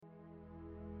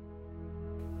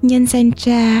Nhân danh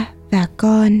Cha và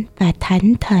Con và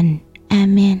Thánh Thần.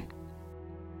 Amen.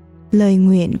 Lời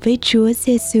nguyện với Chúa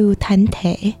Giesu Thánh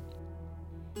Thể.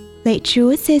 Lạy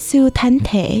Chúa Giesu Thánh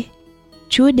Thể,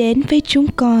 Chúa đến với chúng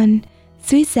con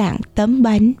dưới dạng tấm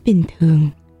bánh bình thường.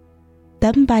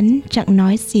 Tấm bánh chẳng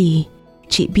nói gì,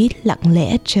 chỉ biết lặng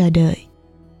lẽ chờ đợi.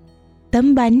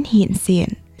 Tấm bánh hiện diện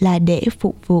là để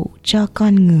phục vụ cho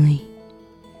con người.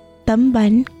 Tấm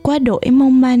bánh quá đỗi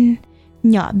mong manh,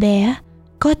 nhỏ bé,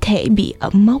 có thể bị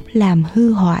ẩm mốc làm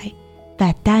hư hoại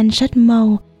và tan rất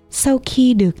mau sau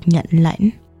khi được nhận lãnh.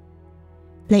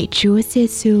 Lạy Chúa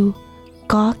Giesu,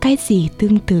 có cái gì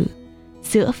tương tự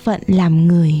giữa phận làm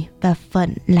người và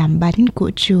phận làm bánh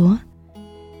của Chúa?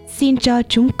 Xin cho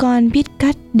chúng con biết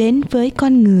cách đến với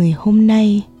con người hôm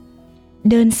nay,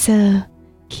 đơn sơ,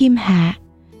 khiêm hạ,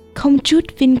 không chút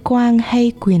vinh quang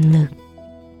hay quyền lực.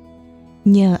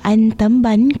 Nhờ ăn tấm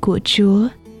bánh của Chúa,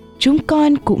 chúng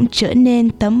con cũng trở nên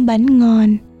tấm bánh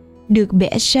ngon, được bẻ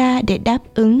ra để đáp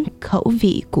ứng khẩu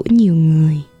vị của nhiều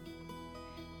người.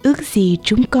 Ước gì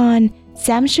chúng con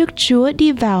dám rước Chúa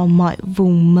đi vào mọi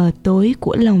vùng mờ tối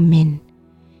của lòng mình,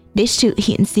 để sự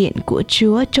hiện diện của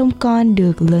Chúa trong con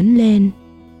được lớn lên.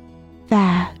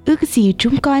 Và ước gì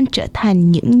chúng con trở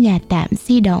thành những nhà tạm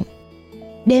di động,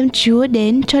 đem Chúa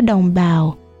đến cho đồng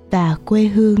bào và quê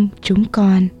hương chúng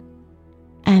con.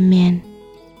 Amen.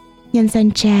 Nhân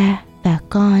danh Cha và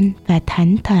Con và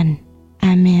Thánh Thần.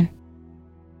 Amen.